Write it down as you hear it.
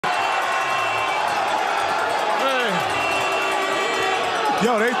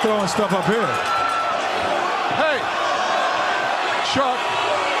Yo, they throwing stuff up here. Hey, Chuck.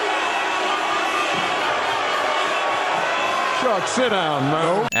 Chuck, sit down,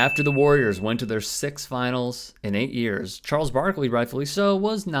 man. After the Warriors went to their 6th finals in 8 years, Charles Barkley, rightfully so,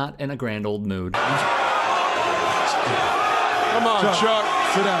 was not in a grand old mood. Come on, Chuck.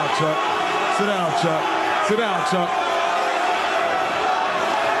 Sit down, Chuck. Sit down, Chuck. Sit down, Chuck.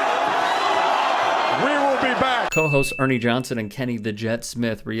 We will be back. Co-hosts Ernie Johnson and Kenny the Jet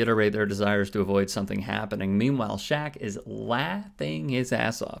Smith reiterate their desires to avoid something happening. Meanwhile, Shaq is laughing his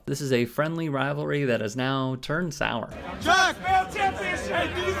ass off. This is a friendly rivalry that has now turned sour. Chuck!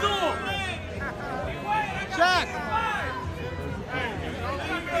 Chuck!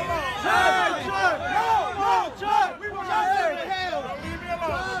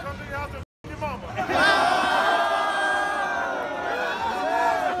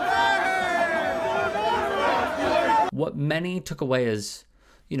 What many took away as,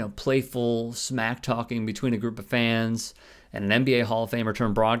 playful smack talking between a group of fans and an NBA Hall of Famer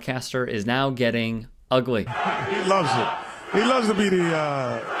turned broadcaster is now getting ugly. He loves it. He loves to be the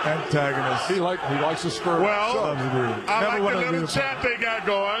antagonist. He likes to stir. Well, I like the little chat they got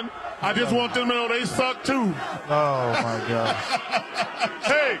going. I just want them to know they suck too. Oh my gosh.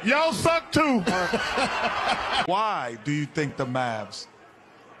 Hey, y'all suck too. Why do you think the Mavs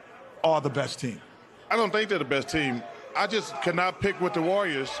are the best team? I don't think they're the best team. I just cannot pick with the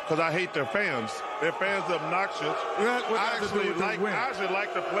Warriors because I hate their fans. Their fans are obnoxious. I actually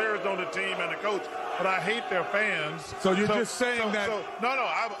like the players on the team and the coach, but I hate their fans. So you're just saying that? No,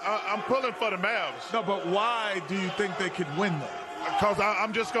 I'm pulling for the Mavs. No, but why do you think they could win though? Because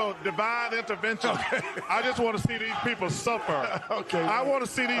I'm just going to divine intervention. Okay. I just want to see these people suffer. Okay. I want to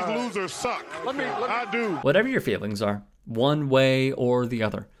see these losers suck. I do. Whatever your feelings are, one way or the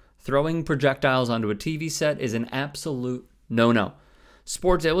other, throwing projectiles onto a TV set is an absolute no-no.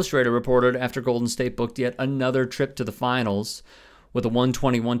 Sports Illustrated reported after Golden State booked yet another trip to the finals with a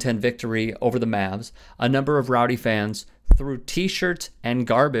 120-110 victory over the Mavs, a number of rowdy fans threw t-shirts and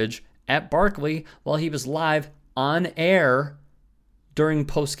garbage at Barkley while he was live on air during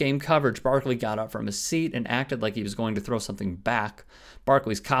post-game coverage. Barkley got up from his seat and acted like he was going to throw something back.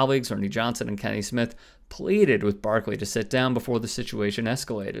 Barkley's colleagues, Ernie Johnson and Kenny Smith, pleaded with Barkley to sit down before the situation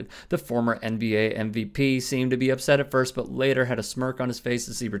escalated. The former NBA MVP seemed to be upset at first, but later had a smirk on his face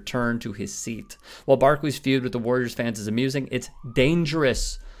as he returned to his seat. While Barkley's feud with the Warriors fans is amusing, it's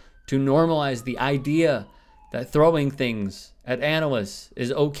dangerous to normalize the idea that throwing things at analysts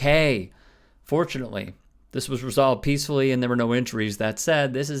is okay. Fortunately, this was resolved peacefully and there were no injuries. That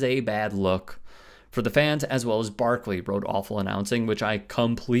said, this is a bad look for the fans as well as Barkley, wrote Awful Announcing, which I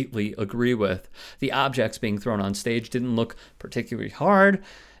completely agree with. The objects being thrown on stage didn't look particularly hard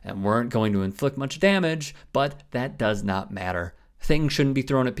and weren't going to inflict much damage, but that does not matter. Things shouldn't be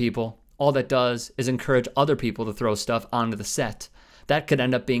thrown at people. All that does is encourage other people to throw stuff onto the set. That could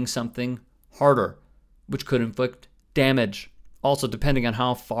end up being something harder, which could inflict damage. Also, depending on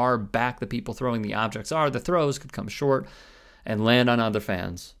how far back the people throwing the objects are, the throws could come short and land on other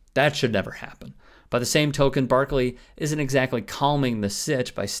fans. That should never happen. By the same token, Barkley isn't exactly calming the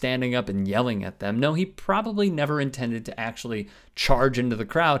sitch by standing up and yelling at them. No, he probably never intended to actually charge into the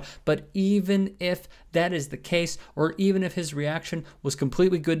crowd, but even if that is the case, or even if his reaction was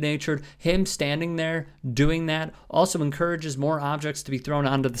completely good-natured, him standing there doing that also encourages more objects to be thrown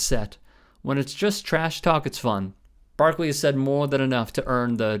onto the set. When it's just trash talk, it's fun. Barkley has said more than enough to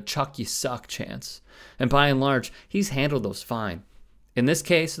earn the "Chuck, you suck" chance, and by and large, he's handled those fine. In this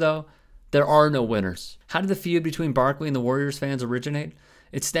case, though, there are no winners. How did the feud between Barkley and the Warriors fans originate?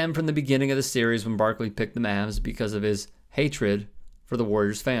 It stemmed from the beginning of the series when Barkley picked the Mavs because of his hatred for the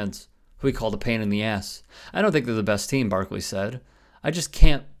Warriors fans, who he called a pain in the ass. I don't think they're the best team, Barkley said. I just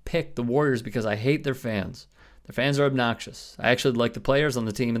can't pick the Warriors because I hate their fans. Their fans are obnoxious. I actually like the players on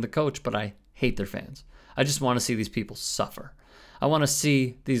the team and the coach, but I hate their fans. I just want to see these people suffer. I want to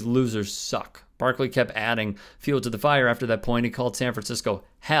see these losers suck. Barkley kept adding fuel to the fire after that point. He called San Francisco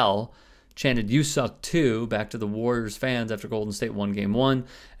hell, chanted "you suck too" back to the Warriors fans after Golden State won Game 1,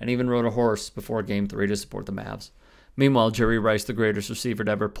 and even rode a horse before Game 3 to support the Mavs. Meanwhile, Jerry Rice, the greatest receiver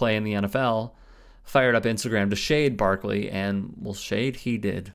to ever play in the NFL, fired up Instagram to shade Barkley, and, well, shade he did.